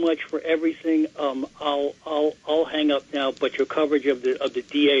 Thank you so much for everything. I'll hang up now, but your coverage of the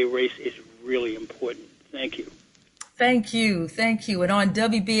DA race is really important. Thank you. Thank you. And on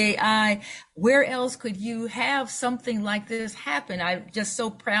WBAI, where else could you have something like this happen? I'm just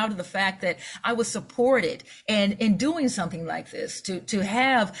so proud of the fact that I was supported and in doing something like this, to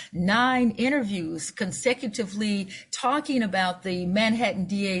have 9 interviews consecutively talking about the Manhattan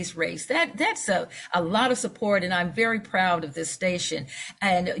DA's race. That's a lot of support, and I'm very proud of this station.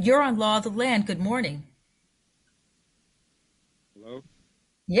 And you're on Law of the Land. Good morning. Hello?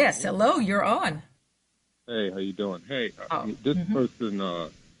 Yes, hello, you're on. Hey, how you doing? Hey, this person,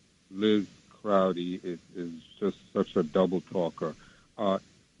 Liz Crotty, is just such a double talker. And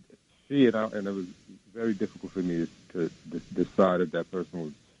it was very difficult for me to decide if that person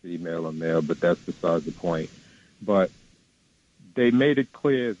was female or male, but that's besides the point. But they made it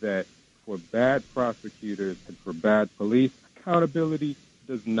clear that for bad prosecutors and for bad police, accountability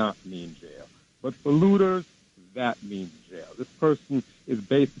does not mean jail. But for looters, that means jail. This person is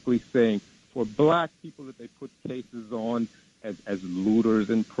basically saying, for black people that they put cases on as looters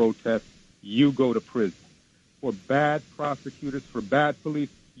in protests, you go to prison. For bad prosecutors, for bad police,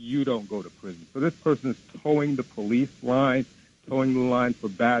 you don't go to prison. So this person is towing the police line, towing the line for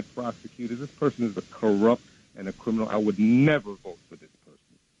bad prosecutors. This person is a corrupt and a criminal. I would never vote for this person.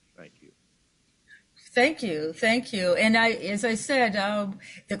 Thank you. Thank you. And as I said,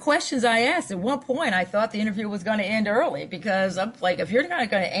 the questions I asked, at one point, I thought the interview was going to end early, because I'm like, if you're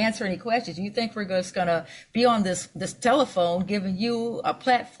not going to answer any questions, you think we're just going to be on this telephone giving you a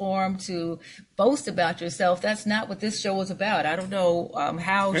platform to boast about yourself? That's not what this show was about. I don't know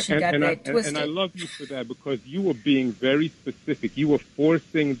how she got that twisted. And I love you for that, because you were being very specific. You were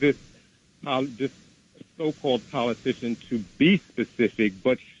forcing this so-called politician to be specific,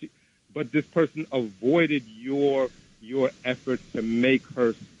 but this person avoided your efforts to make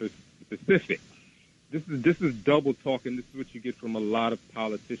her specific. This is double talk, and this is what you get from a lot of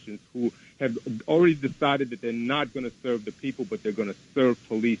politicians who have already decided that they're not going to serve the people, but they're going to serve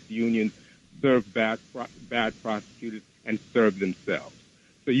police unions, serve bad prosecutors, and serve themselves.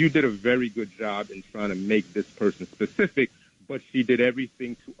 So you did a very good job in trying to make this person specific, but she did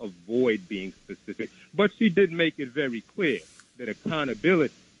everything to avoid being specific. But she did make it very clear that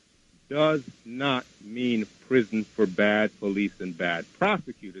accountability does not mean prison for bad police and bad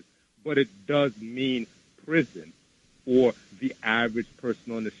prosecutors, but it does mean prison for the average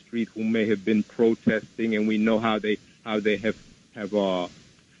person on the street who may have been protesting, and we know how they have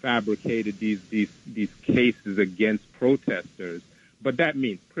fabricated these cases against protesters, but that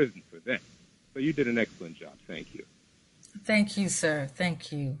means prison for them. So you did an excellent job. Thank you. Thank you, sir.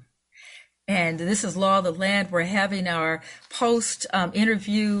 Thank you. And this is Law of the Land. We're having our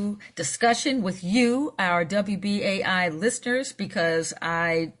post-interview discussion with you, our WBAI listeners, because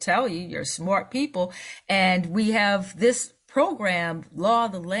I tell you, you're smart people. And we have this program, Law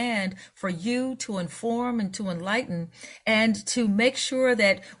of the Land, for you to inform and to enlighten and to make sure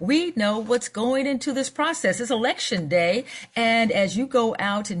that we know what's going into this process. It's election day. And as you go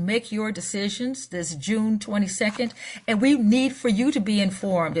out and make your decisions this June 22nd, and we need for you to be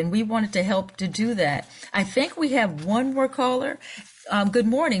informed, and we wanted to help to do that. I think we have one more caller. Good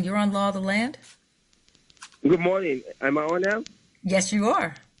morning. You're on Law of the Land. Good morning. Am I on now? Yes, you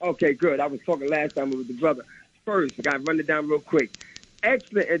are. Okay, good. I was talking last time with the brother. First, I got to run it down real quick.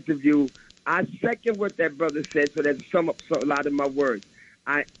 Excellent interview. I second what that brother said, so that sum up a lot of my words.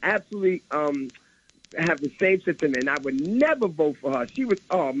 I absolutely have the same sentiment. I would never vote for her. She was,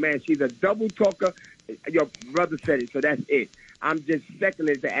 oh, man, she's a double talker. Your brother said it, so that's it. I'm just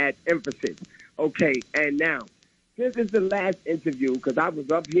seconding to add emphasis. Okay, and now, this is the last interview, because I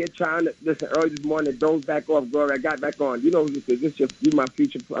was up here trying to listen early this morning, dozed back off, Gloria. I got back on. You know who this is. You're my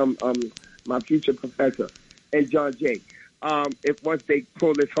future professor. And John Jay, if once they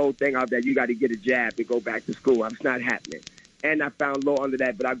pull this whole thing out that you got to get a jab to go back to school, it's not happening. And I found law under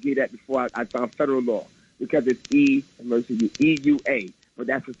that, but I'll give that before I found federal law, because it's EUA. But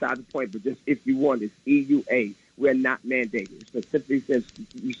that's beside the point. But just if you want, it's EUA. We're not mandating. It specifically says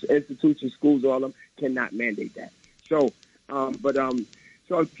institutions, schools, all of them cannot mandate that. So, Ms.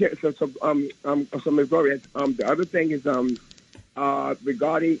 Gloria, the other thing is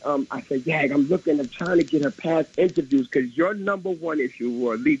regarding, I said, I'm trying to get her past interviews, because your number one issue,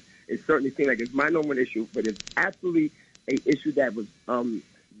 or at least it certainly seems like it's my number one issue, but it's absolutely an issue that was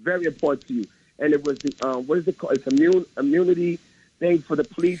very important to you. And it was the, what is it called? It's immunity thing for the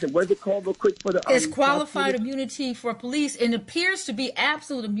police. And what is it called real quick for the It's qualified immunity for police, and it appears to be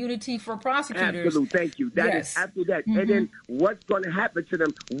absolute immunity for prosecutors. Absolute, thank you. That is absolute that. Mm-hmm. And then what's going to happen to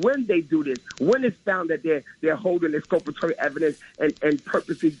them when they do this? When it's found that they're holding this exculpatory evidence and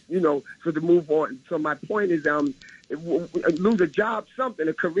purposely, so to move on. So my point is, lose a job, something,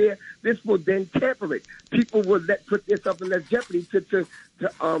 a career, this will then temper it. People will put themselves in less jeopardy to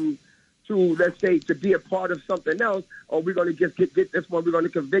let's say, to be a part of something else, or we're going to just get this one, we're going to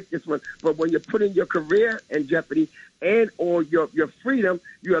convict this one. But when you're putting your career in jeopardy and or your freedom,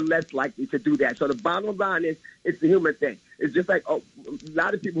 you are less likely to do that. So the bottom line is, it's a human thing. It's just like a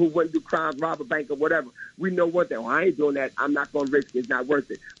lot of people who wouldn't do crimes, rob a bank or whatever. We know what they, I ain't doing that. I'm not going to risk it. It's not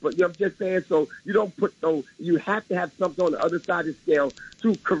worth it. But I'm just saying, so you don't put those, you have to have something on the other side of the scale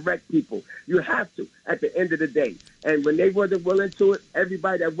to correct people. You have to at the end of the day. And when they wasn't willing to it,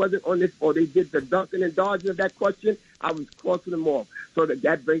 everybody that wasn't on this, or they did the dunking and dodging of that question, I was crossing them off. So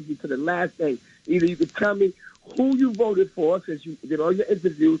that brings me to the last thing. Either you could tell me who you voted for, since you did all your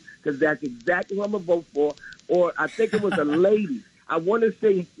interviews, because that's exactly who I'm going to vote for, or I think it was a lady. I want to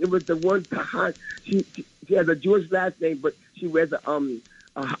say it was the one behind. She has a Jewish last name, but she wears a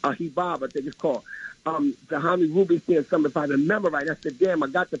hijab, I think it's called. Tahani Rubinstein or something, if I remember right. I said, damn, I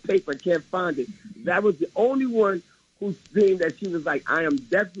got the paper and can't find it. That was the only one who seemed that she was like, I am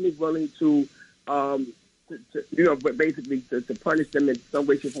definitely willing to basically to punish them in some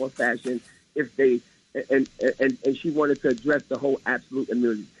way, shape, or fashion if they, and she wanted to address the whole absolute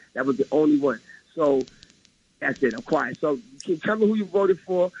immunity. That was the only one. So that's it. I'm quiet. So can you tell me who you voted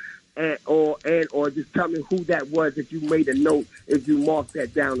for, or just tell me who that was if you made a note, if you marked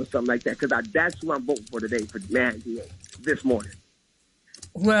that down or something like that, because that's who I'm voting for today for this morning.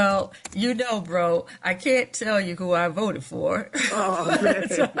 Well, bro, I can't tell you who I voted for. Oh, man.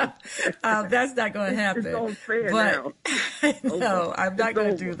 So, that's not going to happen. It's unfair but, now. No, I'm not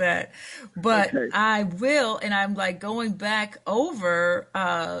going to do that. But okay. I will, and I'm like going back over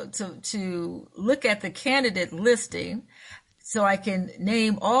to look at the candidate listing so I can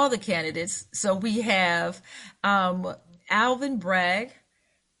name all the candidates. So we have Alvin Bragg.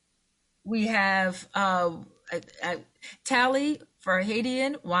 We have Tally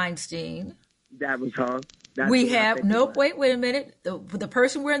Farhadian Weinstein. That was her. We have, nope, wait a minute. The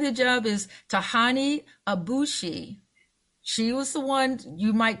person wearing the job is Tahani Abushi. She was the one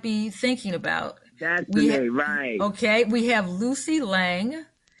you might be thinking about. That's the name, right. Okay, we have Lucy Lang.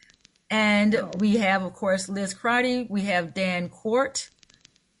 And we have, of course, Liz Crotty. We have Dan Court.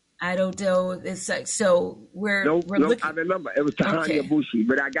 I don't know. It's like, so we're looking. I remember. It was Tahani Abushi,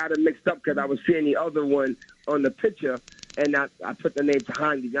 but I got it mixed up because I was seeing the other one on the picture. and I put the name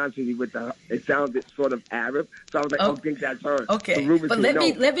Tahani, to be honest with you, it sounded sort of Arab, so I was like, I think that's her. Okay, so Ruben but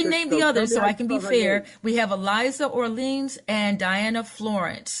said, let me name the others so I can be fair. Name. We have Eliza Orleans and Diana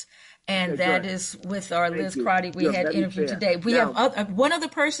Florence. And that is with our Liz Crotty we had interviewed today. We have one other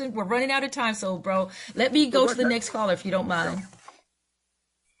person. We're running out of time, so bro, let me go to the next caller if you don't mind.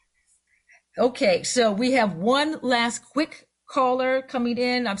 Okay, so we have one last quick caller coming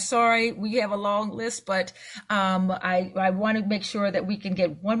in. I'm sorry, we have a long list, but I want to make sure that we can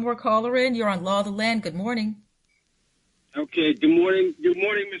get one more caller in. You're on Law of the Land. Good morning. Okay, good morning. Good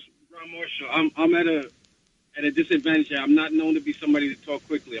morning, Ms. Brown Marshall. I'm at a disadvantage here. I'm not known to be somebody to talk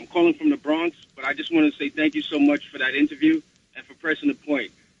quickly. I'm calling from the Bronx, but I just want to say thank you so much for that interview and for pressing the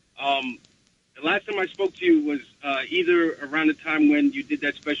point. The last time I spoke to you was either around the time when you did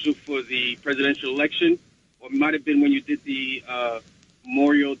that special for the presidential election, or it might have been when you did the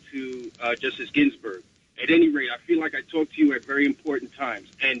memorial to Justice Ginsburg. At any rate, I feel like I talked to you at very important times,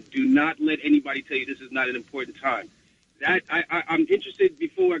 and do not let anybody tell you this is not an important time. I'm interested,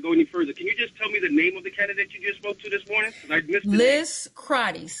 before I go any further, can you just tell me the name of the candidate you just spoke to this morning? I missed the Liz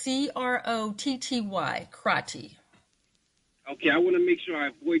Crotty, Crotty, Crotty. Okay, I want to make sure I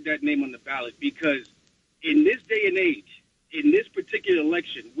avoid that name on the ballot, because in this day and age, in this particular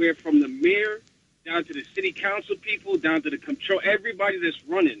election, where from the mayor down to the city council people, down to the control, everybody that's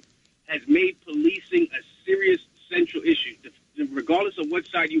running has made policing a serious central issue, regardless of what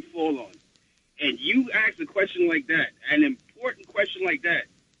side you fall on. And you ask a question like that, an important question like that,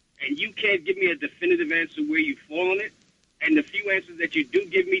 and you can't give me a definitive answer where you fall on it, and the few answers that you do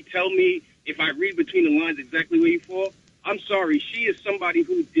give me tell me, if I read between the lines, exactly where you fall, I'm sorry. She is somebody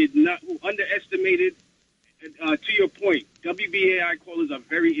who underestimated, to your point, WBAI callers are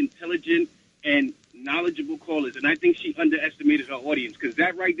very intelligent and knowledgeable callers, and I think she underestimated her audience, because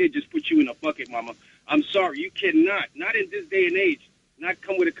that right there just puts you in a bucket, mama. I'm sorry. You cannot, not in this day and age, not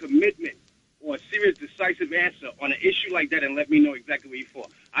come with a commitment or a serious, decisive answer on an issue like that and let me know exactly where you fall.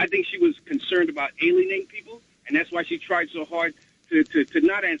 I think she was concerned about alienating people, and that's why she tried so hard to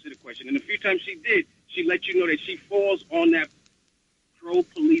not answer the question. And a few times she did, she let you know that she falls on that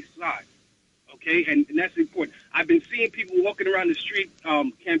pro-police side, okay? And that's important. I've been seeing people walking around the street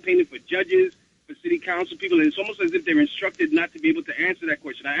campaigning for judges, for city council people, and it's almost as if they're instructed not to be able to answer that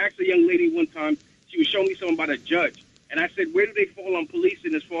question. I asked a young lady one time, she was showing me something about a judge, and I said, where do they fall on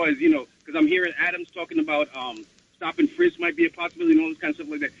policing as far as, because I'm hearing Adams talking about stop and frisk might be a possibility and all this kind of stuff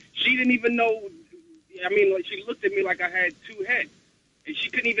like that. She didn't even know. She looked at me like I had two heads, and she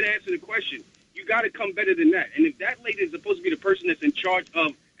couldn't even answer the question. You got to come better than that. And if that lady is supposed to be the person that's in charge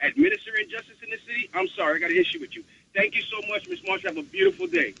of administering justice in the city, I'm sorry, I got an issue with you. Thank you so much, Ms. Marshall. Have a beautiful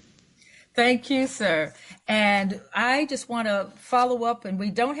day. Thank you, sir. And I just want to follow up, and we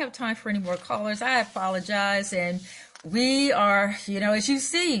don't have time for any more callers. I apologize. And we are, as you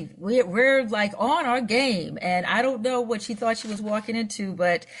see, we're like on our game, and I don't know what she thought she was walking into,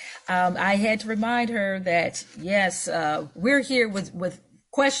 but I had to remind her that, yes, we're here with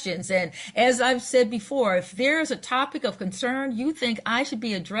questions. And as I've said before, if there's a topic of concern you think I should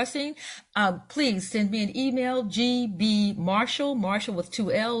be addressing, please send me an email, gbmarshall, Marshall with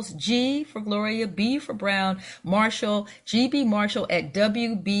two L's, G for Gloria, B for Brown, Marshall,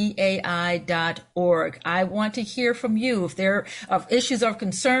 gbmarshall@wbai.org. I want to hear from you. If there are issues of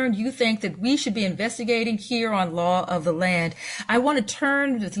concern you think that we should be investigating here on Law of the Land, I want to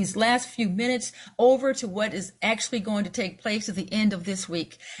turn these last few minutes over to what is actually going to take place at the end of this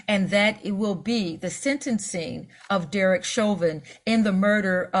week, and that it will be the sentencing of Derek Chauvin in the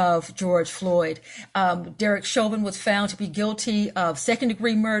murder of George Floyd. Derek Chauvin was found to be guilty of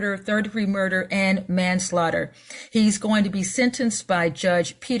second-degree murder, third-degree murder, and manslaughter. He's going to be sentenced by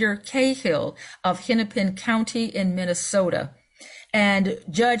Judge Peter Cahill of Hennepin County in Minnesota. And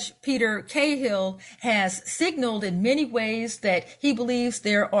Judge Peter Cahill has signaled in many ways that he believes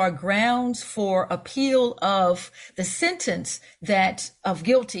there are grounds for appeal of the sentence of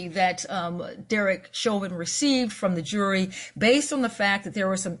guilty that Derek Chauvin received from the jury, based on the fact that there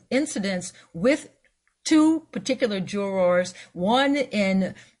were some incidents with two particular jurors, one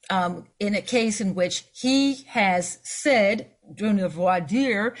in a case in which he has said during the voir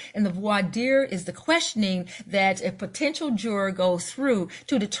dire, and the voir dire is the questioning that a potential juror goes through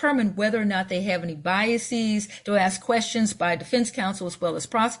to determine whether or not they have any biases, to ask questions by defense counsel as well as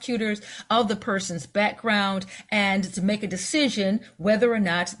prosecutors of the person's background, and to make a decision whether or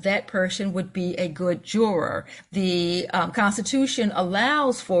not that person would be a good juror. The Constitution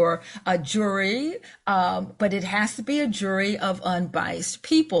allows for a jury, but it has to be a jury of unbiased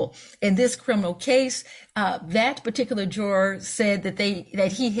people. In this criminal case, that particular juror said that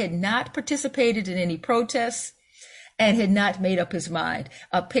he had not participated in any protests, and had not made up his mind.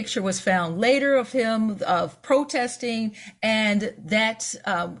 A picture was found later of him of protesting, and that's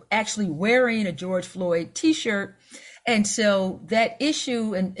actually wearing a George Floyd t-shirt. And so that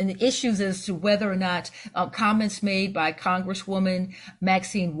issue and the issues as to whether or not comments made by Congresswoman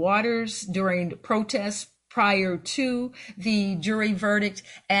Maxine Waters during the protests prior to the jury verdict,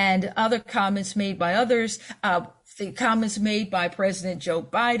 and other comments made by others, the comments made by President Joe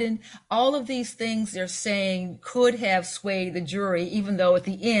Biden, all of these things they're saying could have swayed the jury, even though at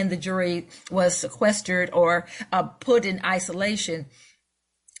the end the jury was sequestered or put in isolation.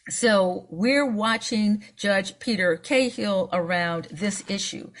 So we're watching Judge Peter Cahill around this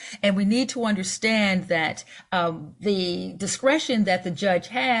issue, and we need to understand that the discretion that the judge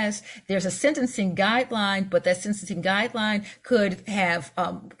has, there's a sentencing guideline, but that sentencing guideline could have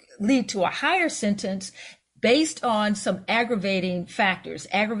lead to a higher sentence based on some aggravating factors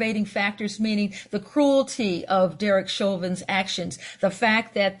meaning the cruelty of Derek Chauvin's actions, the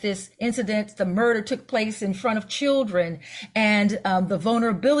fact that this incident, the murder, took place in front of children, and the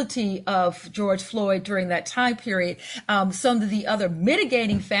vulnerability of George Floyd during that time period. Some of the other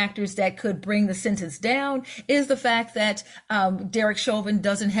mitigating factors that could bring the sentence down is the fact that Derek Chauvin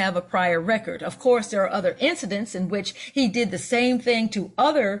doesn't have a prior record. Of course, there are other incidents in which he did the same thing to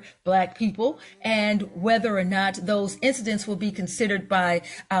other Black people, and whether or not those incidents will be considered by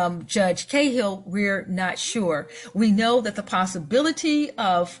Judge Cahill, we're not sure. We know that the possibility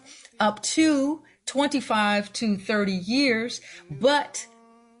of up to 25 to 30 years, but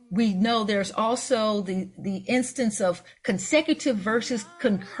we know there's also the instance of consecutive versus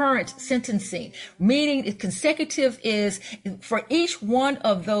concurrent sentencing, meaning consecutive is for each one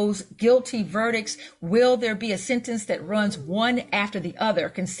of those guilty verdicts, will there be a sentence that runs one after the other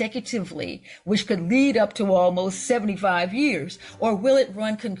consecutively, which could lead up to almost 75 years, or will it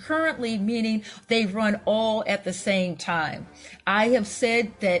run concurrently, meaning they run all at the same time? I have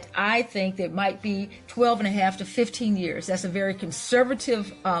said that I think it might be 12 and a half to 15 years. That's a very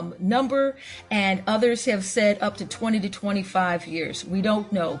conservative number, and others have said up to 20 to 25 years. We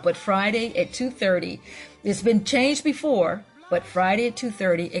don't know, but Friday at 2:30, it's been changed before, but Friday at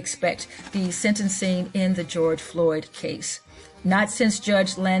 2:30, expect the sentencing in the George Floyd case. Not since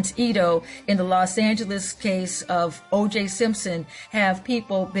Judge Lance Ito in the Los Angeles case of O.J. Simpson have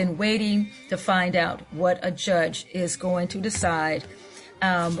people been waiting to find out what a judge is going to decide.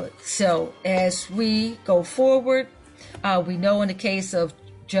 So as we go forward, we know in the case of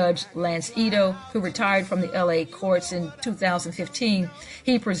Judge Lance Ito, who retired from the LA courts in 2015,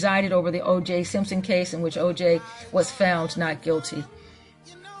 he presided over the O.J. Simpson case in which O.J. was found not guilty.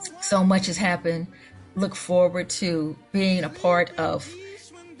 So much has happened. Look forward to being a part of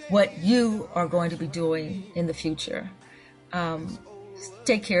what you are going to be doing in the future.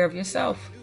 Take care of yourself.